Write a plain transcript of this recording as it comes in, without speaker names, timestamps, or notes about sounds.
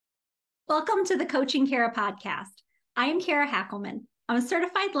Welcome to the Coaching Kara podcast. I am Kara Hackelman. I'm a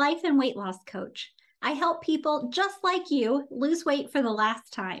certified life and weight loss coach. I help people just like you lose weight for the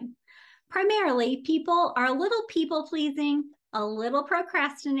last time. Primarily, people are a little people pleasing, a little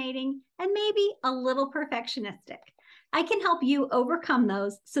procrastinating, and maybe a little perfectionistic. I can help you overcome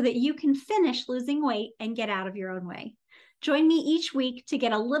those so that you can finish losing weight and get out of your own way. Join me each week to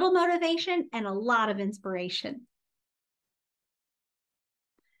get a little motivation and a lot of inspiration.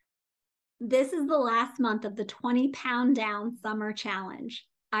 This is the last month of the 20-pound down summer challenge.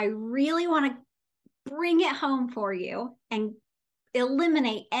 I really want to bring it home for you and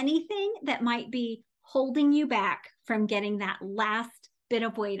eliminate anything that might be holding you back from getting that last bit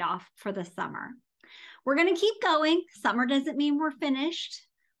of weight off for the summer. We're going to keep going. Summer doesn't mean we're finished.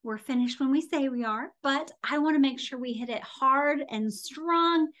 We're finished when we say we are, but I want to make sure we hit it hard and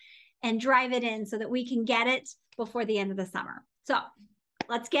strong and drive it in so that we can get it before the end of the summer. So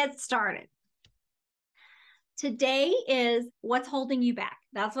let's get started. Today is what's holding you back.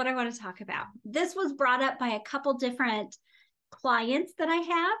 That's what I want to talk about. This was brought up by a couple different clients that I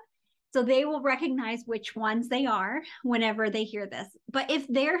have. So they will recognize which ones they are whenever they hear this. But if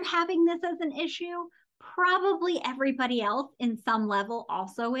they're having this as an issue, probably everybody else in some level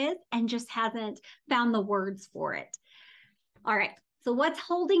also is and just hasn't found the words for it. All right. So what's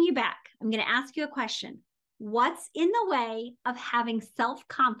holding you back? I'm going to ask you a question. What's in the way of having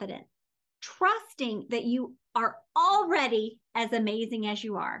self-confidence, trusting that you are already as amazing as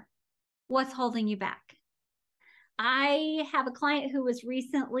you are? What's holding you back? I have a client who was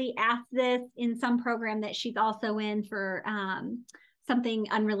recently asked this in some program that she's also in for something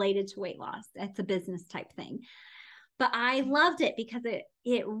unrelated to weight loss. It's a business type thing. But I loved it because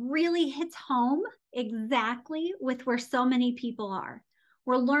it really hits home exactly with where so many people are.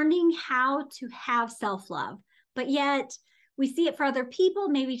 We're learning how to have self-love, but yet we see it for other people,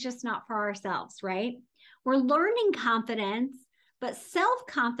 maybe just not for ourselves, right? We're learning confidence, but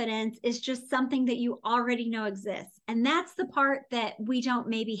self-confidence is just something that you already know exists. And that's the part that we don't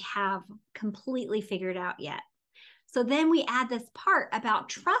maybe have completely figured out yet. So then we add this part about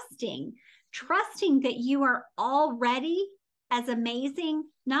trusting that you are already as amazing,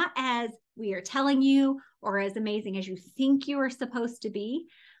 not as we are telling you or as amazing as you think you are supposed to be,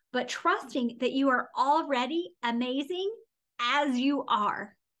 but trusting that you are already amazing as you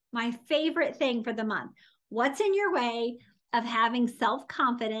are. My favorite thing for the month. What's in your way of having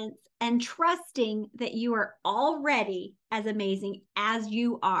self-confidence and trusting that you are already as amazing as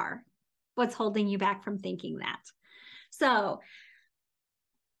you are? What's holding you back from thinking that? So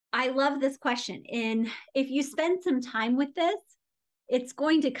I love this question. And if you spend some time with this, it's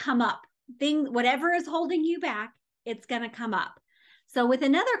going to come up. Whatever is holding you back, it's going to come up. So with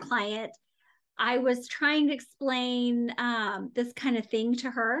another client, I was trying to explain this kind of thing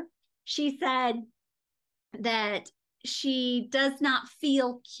to her. She said that she does not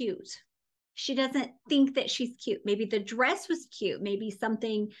feel cute. She doesn't think that she's cute. Maybe the dress was cute. Maybe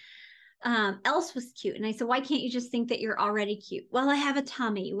something else was cute. And I said, why can't you just think that you're already cute? Well, I have a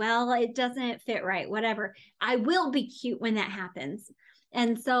tummy. Well, it doesn't fit right, whatever. I will be cute when that happens.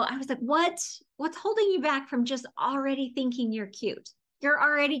 And so I was like, what's holding you back from just already thinking you're cute? You're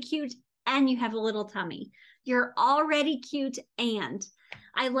already cute and you have a little tummy. You're already cute. And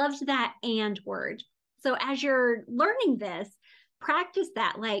I loved that and word. So as you're learning this, practice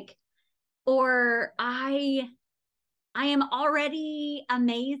that or I am already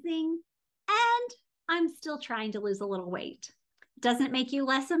amazing and I'm still trying to lose a little weight. Doesn't make you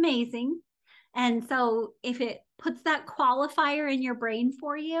less amazing. And so if it puts that qualifier in your brain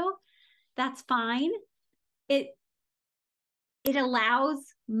for you, that's fine. It allows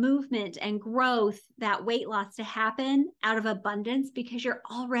movement and growth, that weight loss to happen out of abundance because you're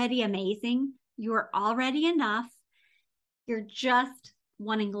already amazing. You're already enough. You're just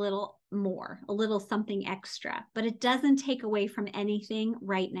wanting a little more, a little something extra, but it doesn't take away from anything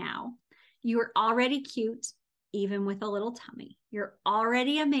right now. You're already cute, even with a little tummy. You're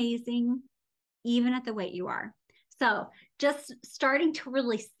already amazing, even at the weight you are. So just starting to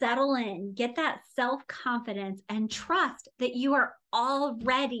really settle in, get that self-confidence and trust that you are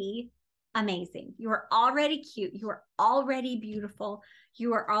already amazing. You are already cute. You are already beautiful.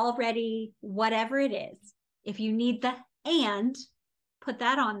 You are already whatever it is. If you need the and, put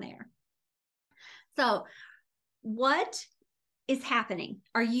that on there. So what is happening?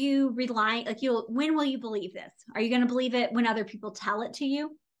 Are you relying, when will you believe this? Are you going to believe it when other people tell it to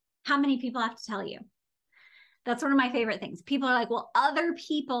you? How many people have to tell you? That's one of my favorite things. People are like, well, other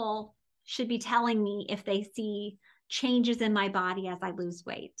people should be telling me if they see changes in my body as I lose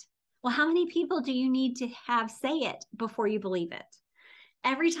weight. Well, how many people do you need to have say it before you believe it?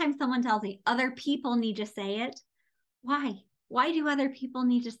 Every time someone tells me other people need to say it, why? Why do other people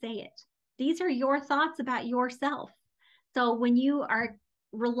need to say it? These are your thoughts about yourself. So when you are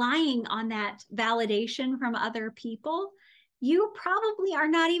relying on that validation from other people, you probably are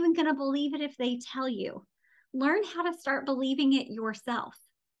not even going to believe it if they tell you. Learn how to start believing it yourself.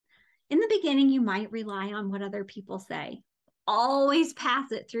 In the beginning, you might rely on what other people say. Always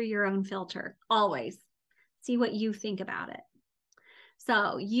pass it through your own filter. Always. See what you think about it.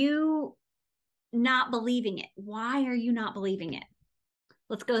 So you not believing it. Why are you not believing it?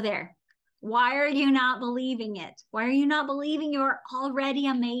 Let's go there. Why are you not believing it? Why are you not believing you're already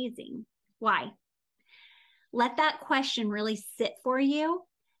amazing? Why? Let that question really sit for you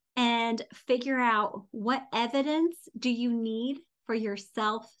and figure out what evidence do you need for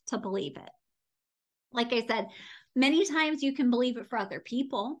yourself to believe it. Like I said, many times you can believe it for other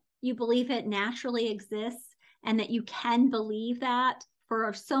people. You believe it naturally exists and that you can believe that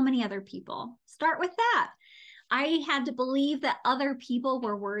for so many other people. Start with that. I had to believe that other people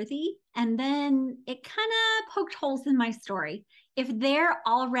were worthy, and then it kind of poked holes in my story. If they're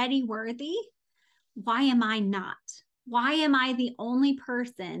already worthy, why am I not? Why am I the only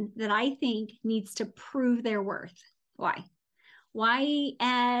person that I think needs to prove their worth? Why? Why,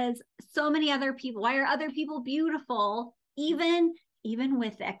 as so many other people, why are other people beautiful, even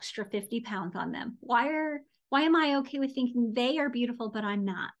with extra 50 pounds on them? Why am I okay with thinking they are beautiful, but I'm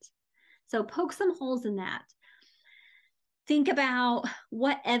not? So poke some holes in that. Think about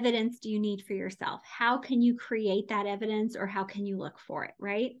what evidence do you need for yourself? How can you create that evidence, or how can you look for it,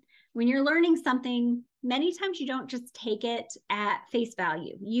 right? When you're learning something, many times you don't just take it at face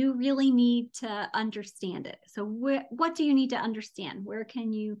value. You really need to understand it. So what do you need to understand? Where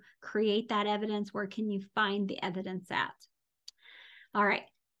can you create that evidence? Where can you find the evidence at? All right,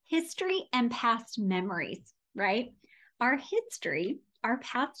 history and past memories, right? Our history, our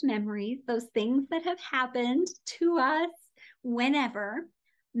past memories, those things that have happened to us whenever,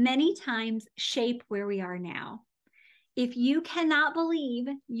 many times shape where we are now. If you cannot believe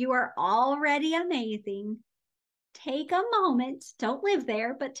you are already amazing, take a moment, don't live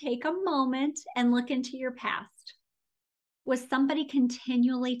there, but take a moment and look into your past. Was somebody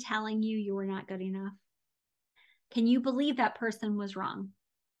continually telling you you were not good enough? Can you believe that person was wrong?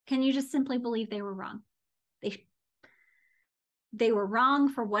 Can you just simply believe they were wrong? They were wrong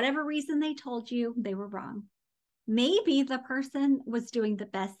for whatever reason they told you they were wrong. Maybe the person was doing the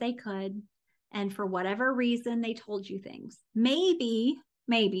best they could, and for whatever reason they told you things. Maybe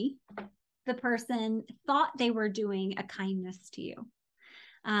the person thought they were doing a kindness to you.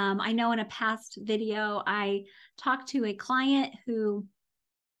 I know in a past video, I talked to a client who,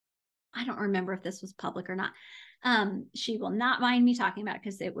 I don't remember if this was public or not. She will not mind me talking about it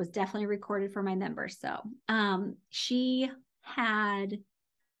because it was definitely recorded for my members. So she had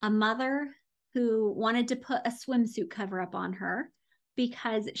a mother who wanted to put a swimsuit cover up on her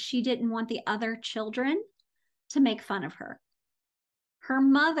because she didn't want the other children to make fun of her. Her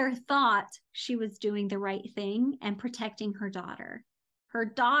mother thought she was doing the right thing and protecting her daughter. Her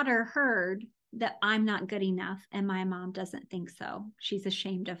daughter heard that I'm not good enough and my mom doesn't think so. She's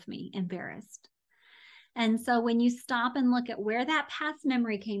ashamed of me, embarrassed. And so when you stop and look at where that past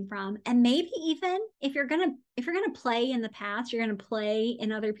memory came from, and maybe even if you're gonna play in the past, you're gonna play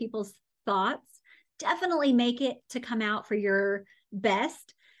in other people's thoughts, definitely make it to come out for your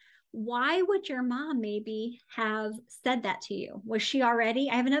best. Why would your mom maybe have said that to you? Was she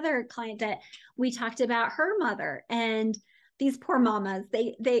already? I have another client that we talked about her mother, and these poor mamas,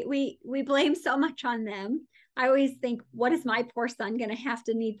 we blame so much on them. I always think, what is my poor son going to have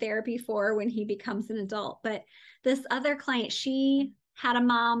to need therapy for when he becomes an adult? But this other client, she had a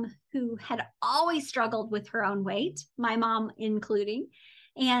mom who had always struggled with her own weight, my mom including.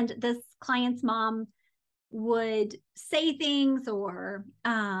 And this client's mom would say things, or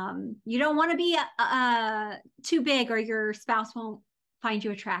you don't want to be too big or your spouse won't find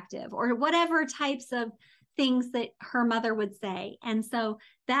you attractive, or whatever types of things that her mother would say. And so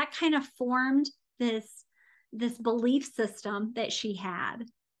that kind of formed this belief system that she had.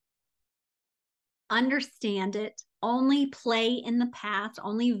 Understand it, only play in the past,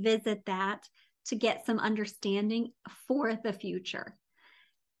 only visit that to get some understanding for the future.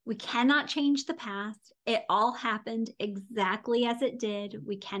 We cannot change the past. It all happened exactly as it did.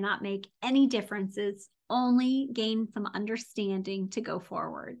 We cannot make any differences, only gain some understanding to go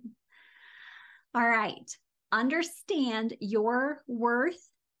forward. All right. Understand your worth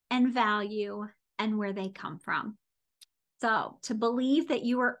and value and where they come from. So to believe that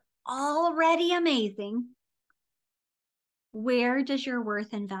you are already amazing, where does your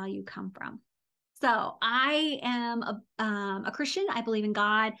worth and value come from? So I am a Christian. I believe in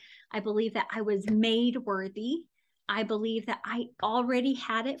God. I believe that I was made worthy. I believe that I already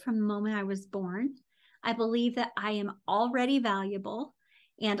had it from the moment I was born. I believe that I am already valuable.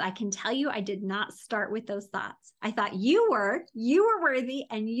 And I can tell you, I did not start with those thoughts. I thought you were worthy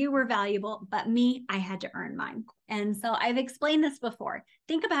and you were valuable, but me, I had to earn mine. And so I've explained this before.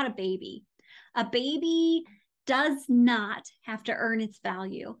 Think about a baby. A baby does not have to earn its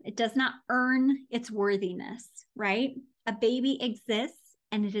value. It does not earn its worthiness, right? A baby exists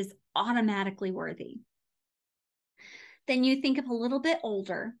and it is automatically worthy. Then you think of a little bit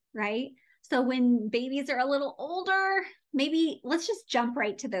older, right? So when babies are a little older, maybe let's just jump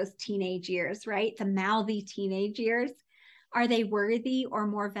right to those teenage years, right? The mouthy teenage years. Are they worthy or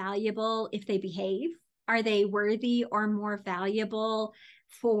more valuable if they behave? Are they worthy or more valuable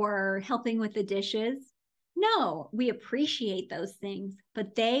for helping with the dishes? No, we appreciate those things,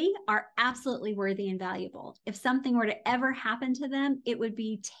 but they are absolutely worthy and valuable. If something were to ever happen to them, it would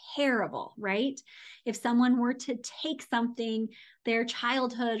be terrible, right? If someone were to take something, their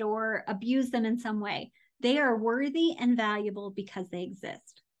childhood, or abuse them in some way, they are worthy and valuable because they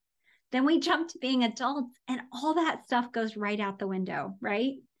exist. Then we jump to being adults and all that stuff goes right out the window,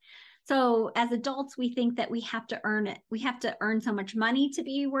 right? So as adults, we think that we have to earn it. We have to earn so much money to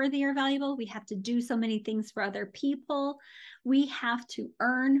be worthy or valuable. We have to do so many things for other people. We have to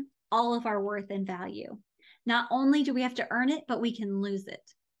earn all of our worth and value. Not only do we have to earn it, but we can lose it.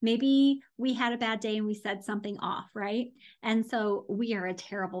 Maybe we had a bad day and we said something off, right? And so we are a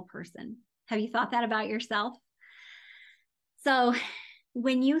terrible person. Have you thought that about yourself? So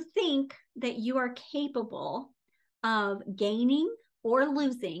when you think that you are capable of gaining or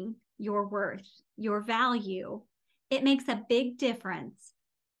losing your worth, your value, it makes a big difference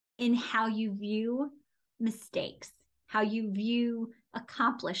in how you view mistakes, how you view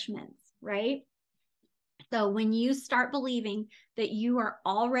accomplishments, right? So when you start believing that you are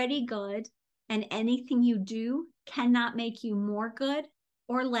already good and anything you do cannot make you more good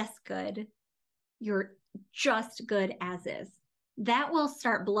or less good, you're just good as is. That will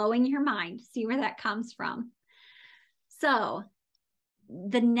start blowing your mind. See where that comes from. So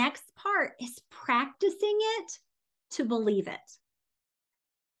the next part is practicing it to believe it.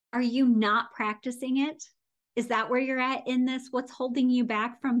 Are you not practicing it? Is that where you're at in this? What's holding you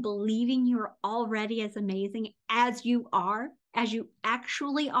back from believing you're already as amazing as you are, as you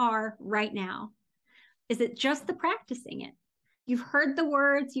actually are right now? Is it just the practicing it? You've heard the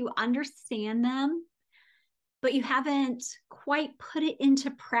words, you understand them, but you haven't quite put it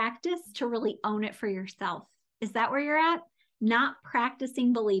into practice to really own it for yourself. Is that where you're at? Not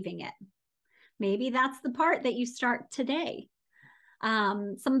practicing believing it. Maybe that's the part that you start today.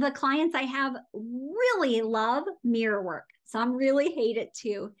 Some of the clients I have really love mirror work. Some really hate it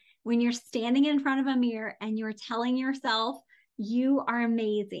too. When you're standing in front of a mirror and you're telling yourself you are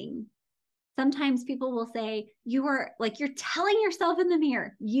amazing. Sometimes people will say, you're telling yourself in the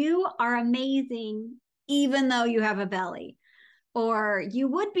mirror, you are amazing, even though you have a belly. Or you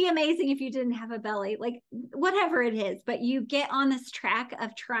would be amazing if you didn't have a belly, like whatever it is. But you get on this track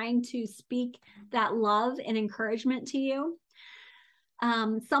of trying to speak that love and encouragement to you.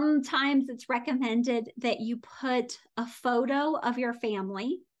 Sometimes it's recommended that you put a photo of your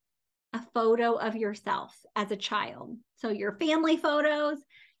family, a photo of yourself as a child. So your family photos,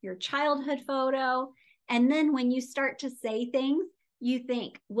 your childhood photo. And then when you start to say things, you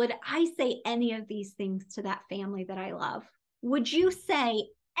think, would I say any of these things to that family that I love? Would you say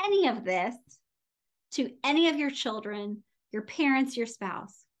any of this to any of your children, your parents, your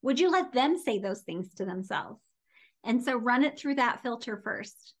spouse? Would you let them say those things to themselves? And so run it through that filter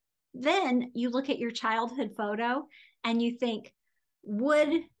first. Then you look at your childhood photo and you think,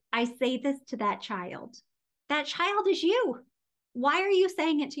 would I say this to that child? That child is you. Why are you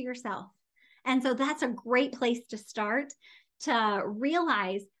saying it to yourself? And so that's a great place to start, to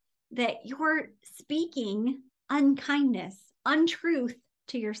realize that you're speaking unkindness, untruth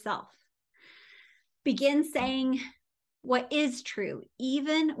to yourself. Begin saying what is true,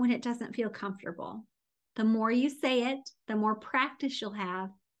 even when it doesn't feel comfortable. The more you say it, the more practice you'll have,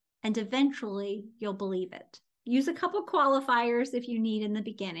 and eventually you'll believe it. Use a couple qualifiers if you need in the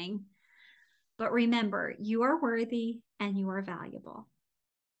beginning, but remember, you are worthy and you are valuable.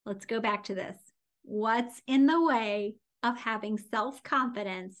 Let's go back to this. What's in the way of having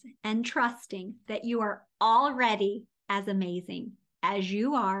self-confidence and trusting that you are already as amazing as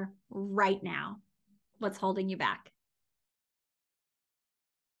you are right now? What's holding you back?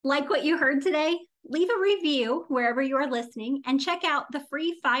 Like what you heard today? Leave a review wherever you are listening and check out the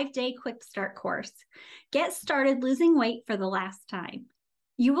free 5-day quick start course. Get started losing weight for the last time.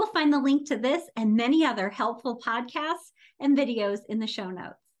 You will find the link to this and many other helpful podcasts and videos in the show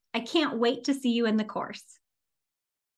notes. I can't wait to see you in the course.